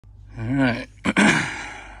All right,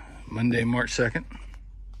 Monday, March 2nd.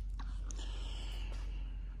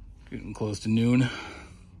 Getting close to noon.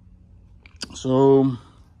 So,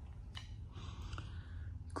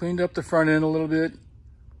 cleaned up the front end a little bit.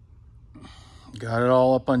 Got it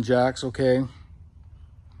all up on jacks, okay.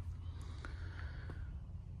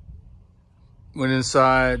 Went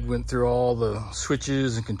inside, went through all the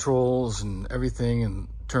switches and controls and everything and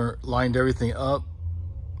lined everything up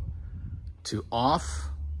to off,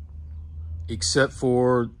 except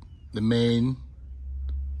for the main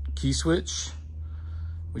key switch,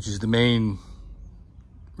 which is the main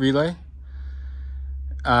relay,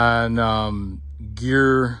 and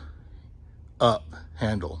gear up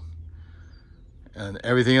handle, and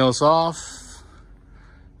everything else off.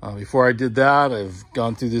 Before I did that, I've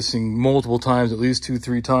gone through this thing multiple times, at least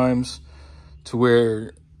 2-3 times, to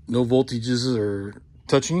where no voltages are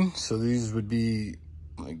touching. So these would be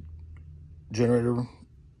like generator,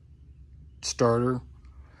 starter.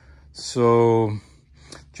 So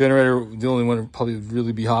generator, the only one that probably would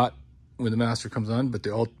really be hot when the master comes on, but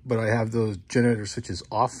I have those generator switches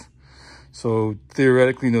off. So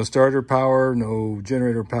theoretically, no starter power, no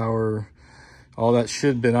generator power. All that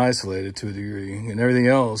should have been isolated to a degree, and everything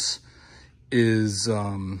else is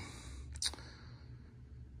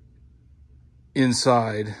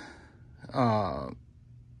inside,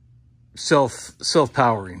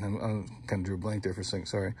 self-powering. I'm kind of drew a blank there for a second,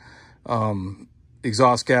 sorry.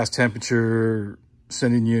 Exhaust gas temperature,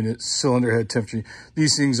 sending unit, cylinder head temperature.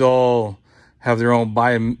 These things all have their own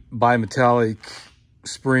bimetallic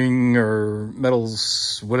spring or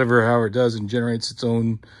metals, whatever, however it does, and generates its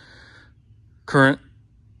own current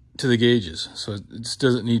to the gauges. So it just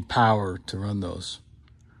doesn't need power to run those.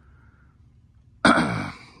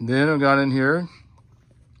 Then I got in here,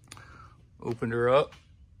 opened her up,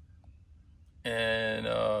 and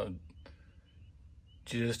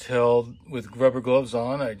just held, with rubber gloves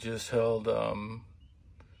on, I just held the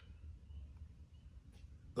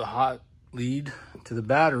hot lead to the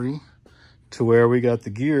battery to where we got the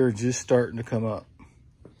gear just starting to come up.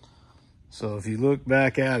 So if you look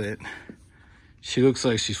back at it, she looks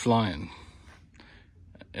like she's flying.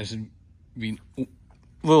 It's been a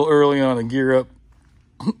little early on a gear up,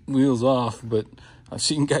 wheels off, but I've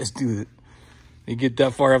seen guys do it. They get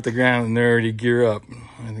that far off the ground and they're already gear up.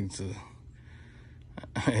 I think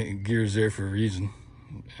gear's there for a reason,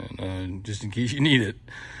 and just in case you need it.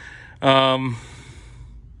 But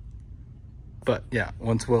yeah,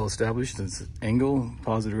 once well established, it's angle,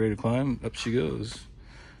 positive rate of climb, up she goes.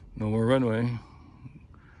 No more runway.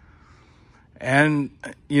 And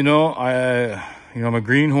I'm a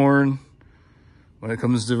greenhorn when it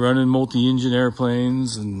comes to running multi-engine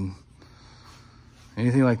airplanes and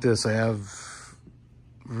anything like this. I have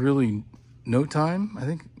really no time. I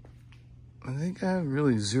think I have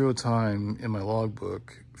really 0 time in my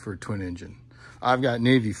logbook for twin engine. I've got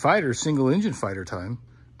Navy fighter, single engine fighter time,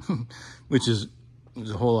 which is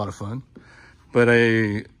a whole lot of fun, but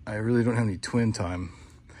I really don't have any twin time.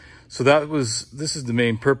 So this is the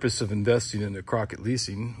main purpose of investing into Crockett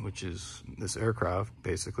Leasing, which is this aircraft,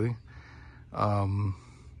 basically.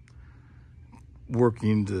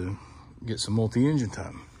 Working to get some multi-engine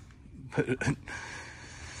time. But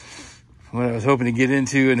what I was hoping to get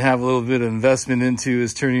into and have a little bit of investment into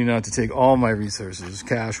is turning out to take all my resources,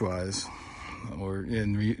 cash-wise,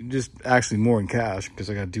 just actually more in cash, because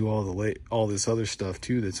I got to do all this other stuff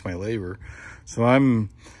too. That's my labor. So I'm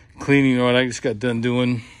cleaning what I just got done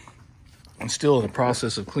doing. I'm still in the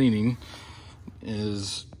process of cleaning.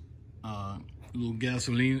 Is a little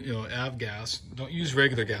gasoline, avgas. Don't use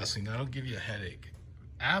regular gasoline. That'll give you a headache.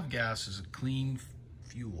 Avgas is a clean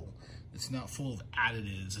fuel. It's not full of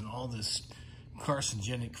additives and all this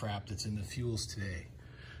carcinogenic crap that's in the fuels today.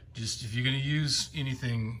 Just if you're going to use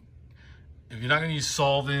anything, if you're not going to use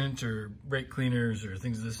solvent or brake cleaners or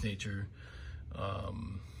things of this nature,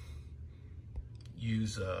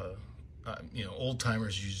 use old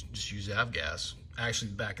timers just use avgas.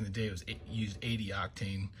 Actually, back in the day, it was used 80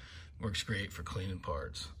 octane. Works great for cleaning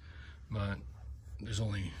parts, but there's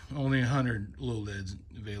only 100 low leads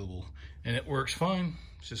available, and it works fine.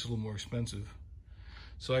 It's just a little more expensive.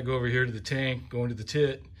 So I go over here to the tank, go into the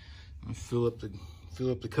tit, and fill up the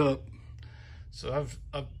cup. So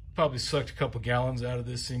I've probably sucked a couple gallons out of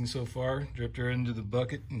this thing so far, dripped her into the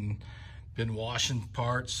bucket, and been washing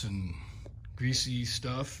parts and greasy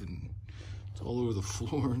stuff, and it's all over the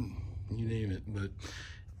floor and you name it, but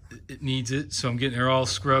it needs it. So I'm getting her all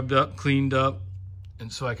scrubbed up, cleaned up,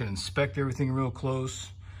 and so I can inspect everything real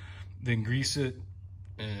close, then grease it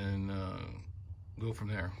and go from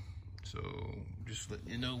there. So just letting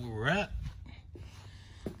you know where we're at.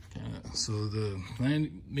 So the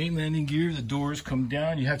main landing gear, the doors come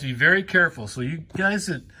down. You have to be very careful. So you guys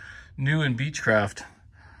that new in Beechcraft,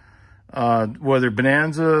 whether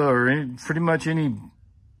Bonanza or pretty much any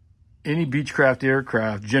Beechcraft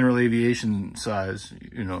aircraft, general aviation size,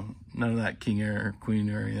 you know, none of that King Air, Queen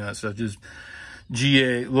Air, any of that stuff, just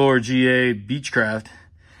GA, lower GA Beechcraft,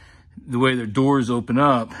 the way their doors open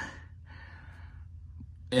up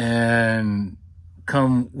and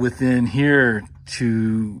come within here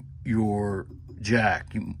to your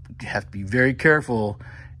jack. You have to be very careful,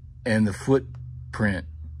 and the footprint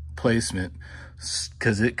placement,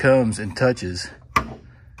 because it comes and touches.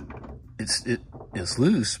 It's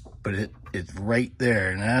loose, but it's right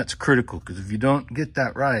there, and that's critical, because if you don't get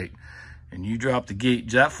that right and you drop the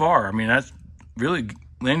gauge that far, I mean, that's really,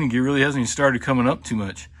 landing gear really hasn't even started coming up too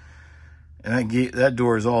much, and that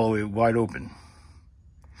door is all the way wide open.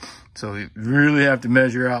 So you really have to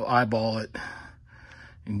measure out, eyeball it,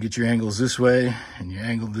 and get your angles this way and your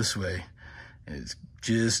angle this way. And it's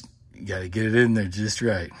just, you got to get it in there just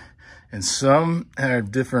right. And some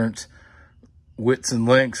have different widths and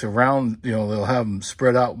lengths around, you know, they'll have them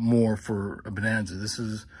spread out more for a Bonanza. This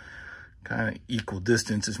is kind of equal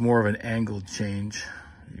distance. It's more of an angled change.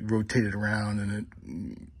 You rotate it around and it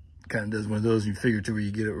kind of does one of those. You figure to where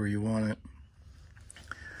you get it where you want it.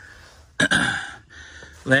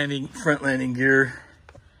 Front landing gear,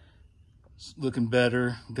 it's looking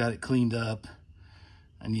better. Got it cleaned up.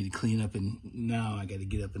 I need to clean up, and now I got to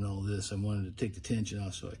get up in all this. I wanted to take the tension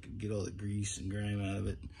off so I could get all the grease and grime out of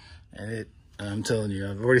it. And I'm telling you,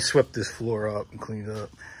 I've already swept this floor up and cleaned it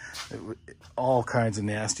up. All kinds of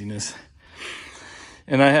nastiness.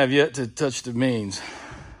 And I have yet to touch the mains.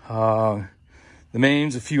 The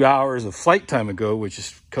mains a few hours of flight time ago, which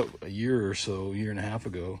is a year or so, year and a half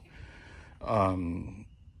ago.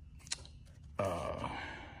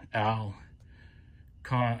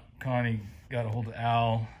 Connie got a hold of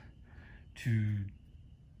Al to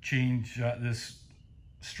change this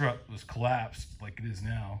strut was collapsed like it is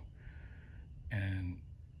now, and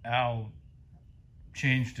Al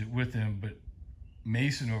changed it with him. But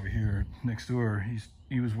Mason over here next door, he's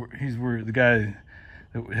the guy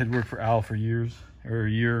that had worked for Al for years, or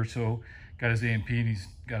a year or so, got his A&P, and he's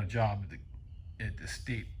got a job at the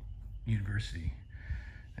state university.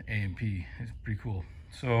 A&P. It's pretty cool.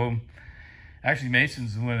 So actually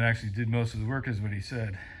Mason's the one that actually did most of the work, is what he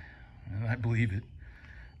said, and I believe it.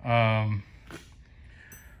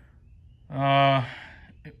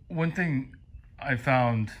 One thing I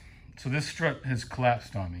found, so this strut has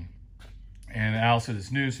collapsed on me, and Al said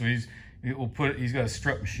it's new, so he's got a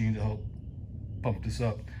strut machine to help pump this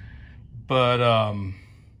up. But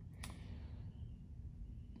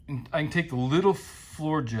I can take the little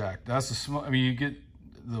floor jack. That's the small. I mean, you get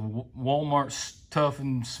the Walmart stuff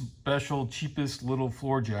and special cheapest little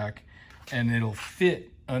floor jack, and it'll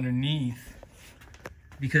fit underneath.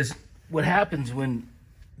 Because what happens when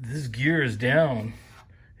this gear is down,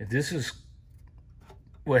 if this is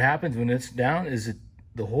what happens when it's down, is that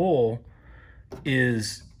the hole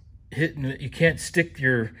is hitting it. You can't stick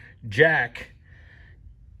your jack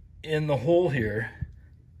in the hole here,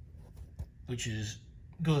 which is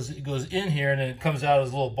it goes in here, and then it comes out as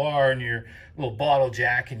a little bar and your little bottle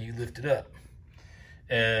jack, and you lift it up.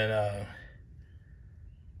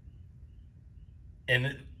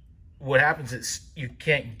 And what happens is you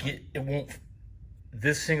can't get,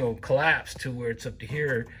 this thing will collapse to where it's up to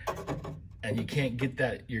here, and you can't get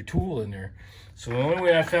your tool in there. So the only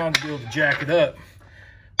way I found to be able to jack it up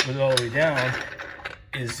with it all the way down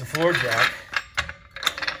is the floor jack.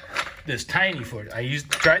 This tiny floor.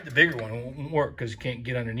 Tried the bigger one. It won't work because you can't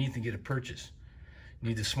get underneath and get a purchase. You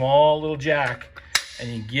need the small little jack, and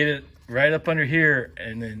you get it right up under here,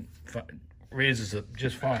 and then raises up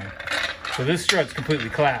just fine. So this strut's completely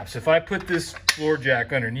collapsed. If I put this floor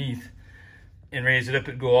jack underneath and raise it up,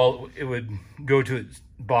 it would go to its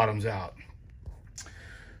bottoms out.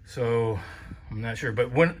 So I'm not sure,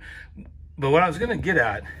 but what I was gonna get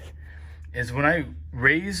at is when I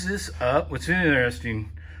raise this up, what's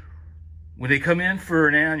interesting, when they come in for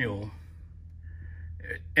an annual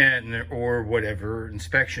or whatever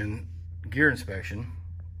inspection, gear inspection,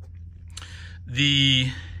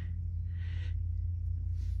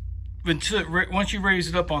 once you raise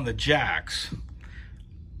it up on the jacks,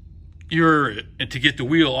 to get the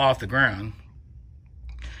wheel off the ground,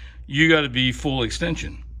 you got to be full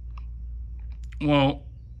extension. Well,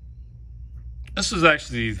 this is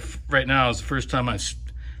actually, right now is the first time I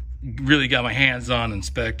really got my hands on,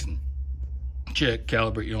 inspect, and check,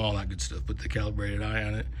 calibrate, you know, all that good stuff. Put the calibrated eye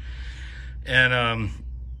on it, and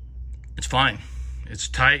it's fine. It's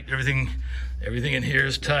tight. Everything Everything in here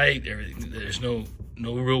is tight. There's no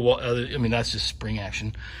real other. I mean, that's just spring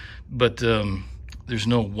action, but there's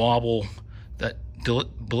no wobble. That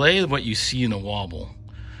belay what you see in a wobble,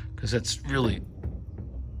 because that's really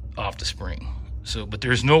off the spring. So, but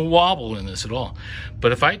there's no wobble in this at all.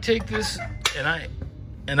 But if I take this and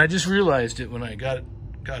I just realized it when I got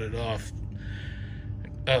it off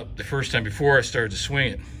the first time before I started to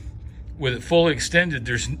swing it. With it fully extended,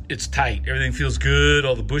 it's tight. Everything feels good.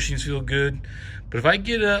 All the bushings feel good. But if I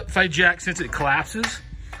get up, if I jack, since it collapses,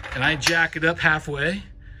 and I jack it up halfway,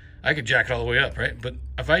 I could jack it all the way up, right? But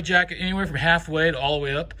if I jack it anywhere from halfway to all the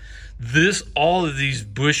way up, all of these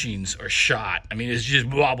bushings are shot. I mean, it's just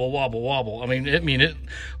wobble, wobble, wobble. I mean, it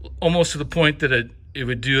almost to the point that it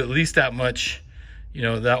would do at least that much, you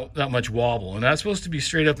know, that much wobble. And that's supposed to be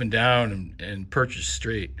straight up and down and purchase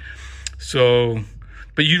straight. So,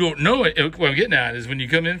 but you don't know it. What I'm getting at is when you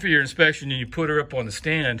come in for your inspection and you put her up on the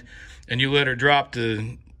stand and you let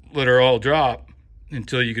her all drop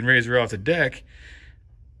until you can raise her off the deck,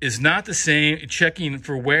 is not the same. Checking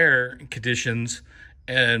for wear conditions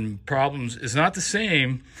and problems is not the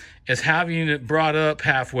same as having it brought up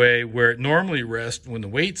halfway where it normally rests when the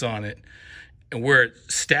weight's on it, and where it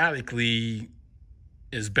statically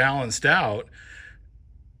is balanced out.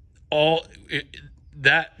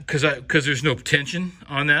 Because there's no tension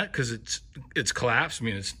on that, because it's collapsed. I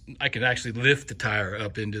mean, I can actually lift the tire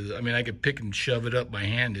up into I could pick and shove it up by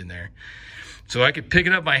hand in there. So I could pick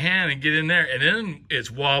it up by hand and get in there, and then it's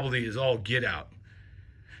wobbly as all get out.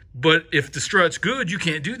 But if the strut's good, you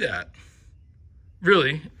can't do that,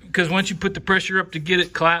 really, because once you put the pressure up to get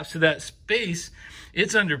it collapsed to that space,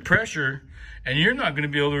 it's under pressure, and you're not going to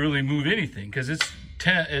be able to really move anything because it's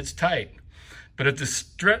tight. But if the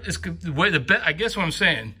strut is the way I guess what I'm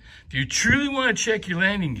saying, if you truly want to check your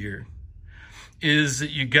landing gear, is that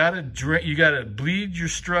you gotta bleed your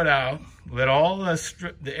strut out, let all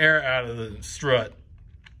the air out of the strut,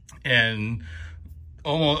 and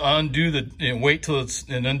almost wait till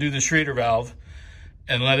undo the Schrader valve,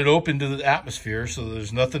 and let it open to the atmosphere so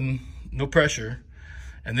there's no pressure,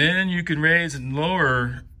 and then you can raise and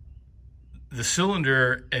lower the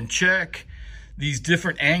cylinder and check these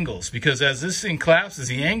different angles, because as this thing collapses,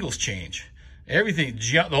 the angles change. Everything,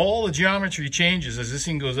 all the geometry changes as this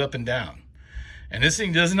thing goes up and down. And this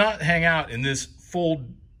thing does not hang out in this fold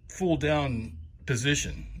down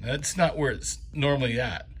position. That's not where it's normally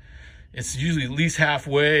at. It's usually at least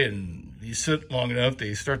halfway, and you sit long enough,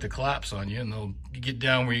 they start to collapse on you, and they'll get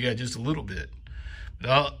down where you got just a little bit.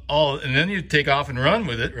 But and then you take off and run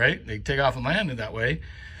with it, right? They take off and land it that way.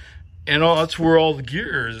 And that's where all the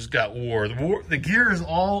gears got wore. The gear is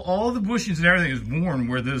all the bushings and everything is worn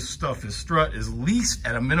where this strut is at least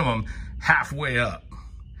at a minimum halfway up.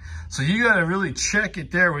 So you got to really check it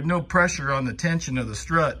there with no pressure on the tension of the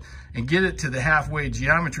strut and get it to the halfway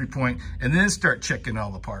geometry point, and then start checking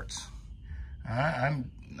all the parts. I'm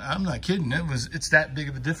not kidding. It's that big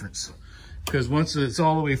of a difference, because once it's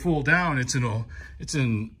all the way full down, it's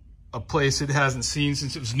in a place it hasn't seen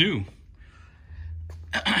since it was new.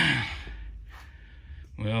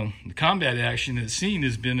 Well, the combat action it's seen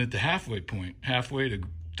has been at the halfway point, halfway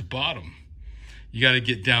to bottom. You got to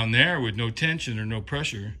get down there with no tension or no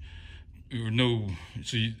pressure,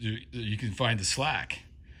 so you can find the slack.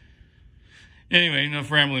 Anyway,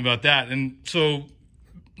 enough rambling about that. And so,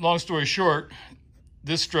 long story short,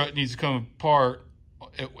 this strut needs to come apart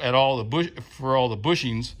for all the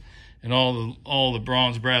bushings, and all the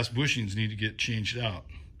bronze brass bushings need to get changed out,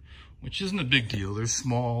 which isn't a big deal. They're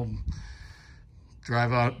small.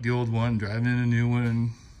 Drive out the old one, drive in a new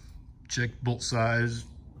one, check bolt size,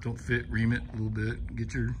 don't fit, ream it a little bit,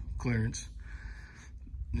 get your clearance.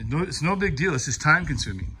 It's no big deal. It's just time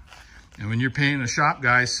consuming. And when you're paying a shop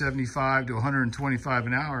guy $75 to $125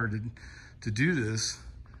 an hour to do this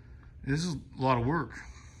is a lot of work.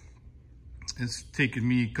 It's taken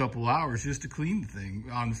me a couple hours just to clean the thing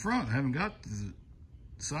on the front. I haven't got the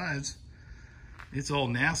sides. It's all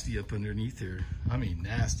nasty up underneath here. I mean,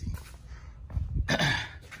 nasty. I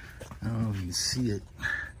don't know if you can see it.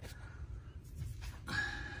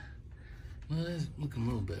 Well, it's looking a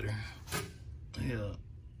little better. Yeah,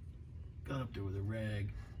 got up there with a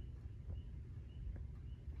rag.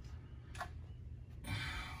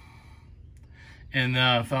 And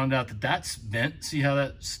found out that's bent. See how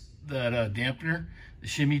that dampener, the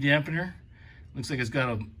shimmy dampener, looks like it's got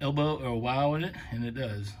an elbow or a wow in it, and it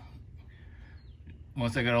does.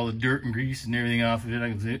 Once I got all the dirt and grease and everything off of it,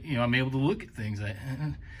 I can, I'm able to look at things.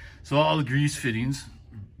 So all the grease fittings,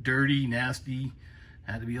 dirty, nasty,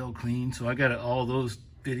 had to be all clean. So I got all those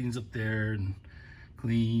fittings up there and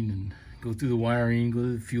clean, and go through the wiring, go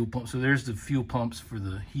to the fuel pump. So there's the fuel pumps for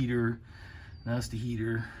the heater, That's the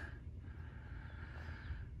heater.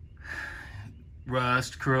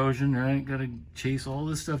 Rust, corrosion, right? Gotta chase all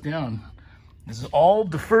this stuff down. This is all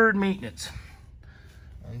deferred maintenance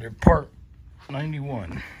under part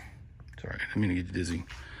 91. Sorry, I didn't mean to get you dizzy.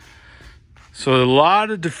 So a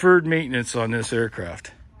lot of deferred maintenance on this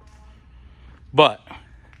aircraft. But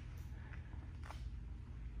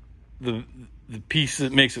the piece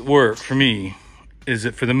that makes it work for me is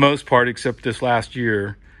that for the most part, except this last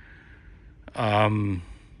year,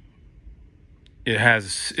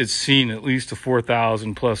 it's seen at least a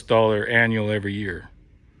 $4,000+ annual every year.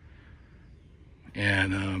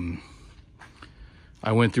 And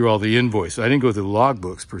I went through all the invoices. I didn't go through the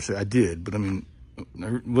logbooks per se. I did, but I mean,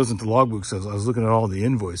 it wasn't the logbooks. I was looking at all the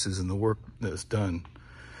invoices and the work that's done.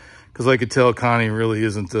 Because I could tell Connie really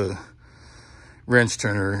isn't the wrench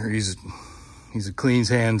turner. He's a cleans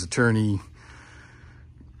hands attorney,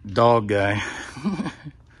 dog guy.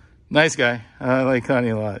 Nice guy. I like Connie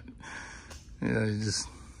a lot. Yeah,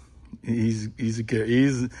 he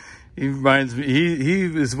reminds me, he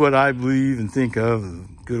is what I believe and think of, a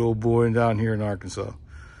good old boy down here in Arkansas.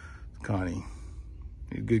 Connie.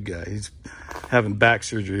 He's a good guy. He's having back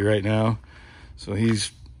surgery right now. So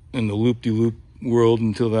he's in the loop-de-loop world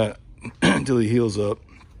until he heals up.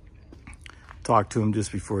 Talked to him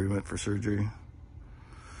just before he went for surgery.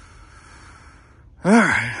 All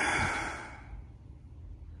right.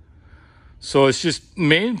 So it's just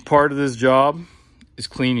main part of this job is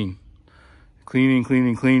cleaning.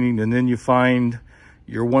 Cleaning. And then you find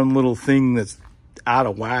your one little thing that's out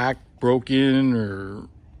of whack, broken or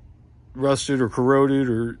rusted or corroded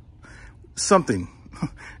or something.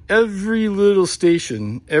 Every little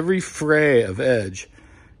station, every fray of edge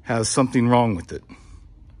has something wrong with it.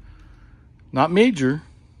 Not major.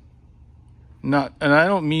 And I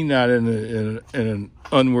don't mean that in an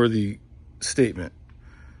unworthy statement.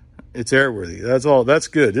 It's airworthy. That's all. That's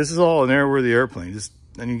good. This is all an airworthy airplane. Just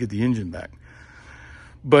then you get the engine back.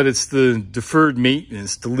 But it's the deferred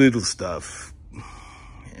maintenance, the little stuff.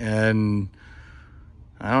 And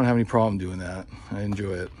I don't have any problem doing that. I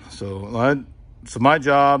enjoy it. So my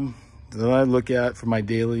job that I look at for my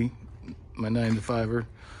daily, my 9-to-5er,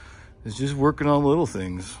 is just working on little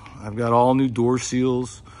things. I've got all new door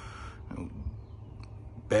seals,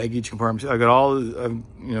 baggage compartments. I got all,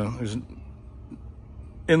 there's an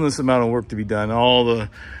endless amount of work to be done. All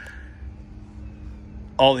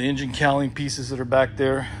the engine cowling pieces that are back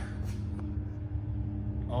there,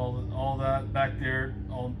 all that back there,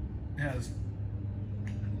 all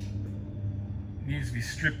needs to be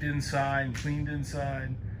stripped inside and cleaned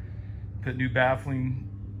inside. Put new baffling.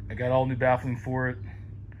 I got all new baffling for it.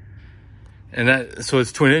 And so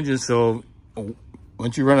it's twin engines. So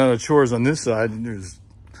once you run out of chores on this side, there's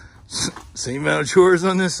same amount of chores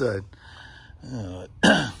on this side.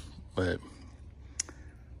 But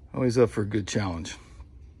always up for a good challenge.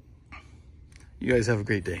 You guys have a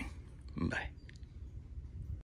great day. Bye.